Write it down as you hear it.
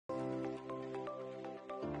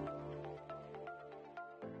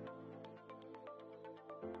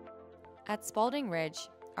At Spalding Ridge,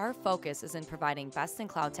 our focus is in providing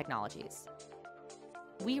best-in-cloud technologies.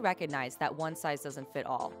 We recognize that one size doesn't fit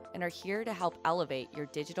all and are here to help elevate your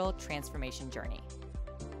digital transformation journey.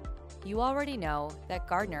 You already know that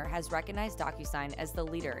Gartner has recognized DocuSign as the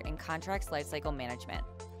leader in contracts lifecycle management,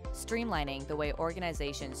 streamlining the way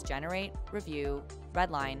organizations generate, review,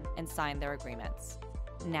 redline, and sign their agreements.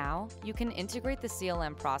 Now, you can integrate the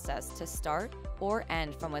CLM process to start or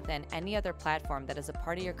end from within any other platform that is a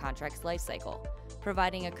part of your contract's lifecycle,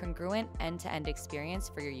 providing a congruent end-to-end experience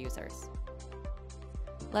for your users.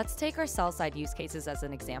 Let's take our sell-side use cases as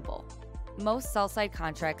an example. Most sell-side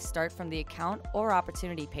contracts start from the account or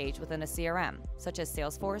opportunity page within a CRM, such as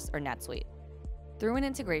Salesforce or NetSuite. Through an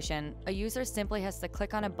integration, a user simply has to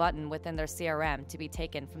click on a button within their CRM to be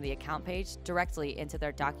taken from the account page directly into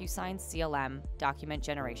their DocuSign CLM document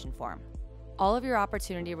generation form. All of your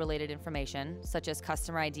opportunity-related information, such as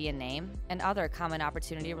customer ID and name, and other common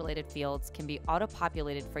opportunity-related fields can be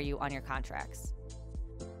auto-populated for you on your contracts.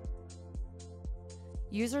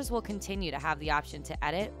 Users will continue to have the option to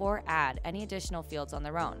edit or add any additional fields on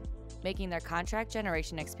their own, making their contract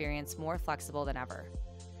generation experience more flexible than ever.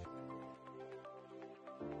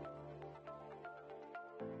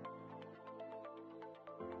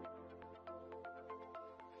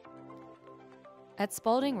 At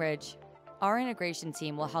Spalding Ridge, our integration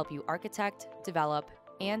team will help you architect, develop,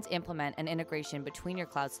 and implement an integration between your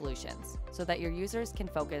cloud solutions so that your users can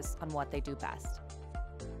focus on what they do best.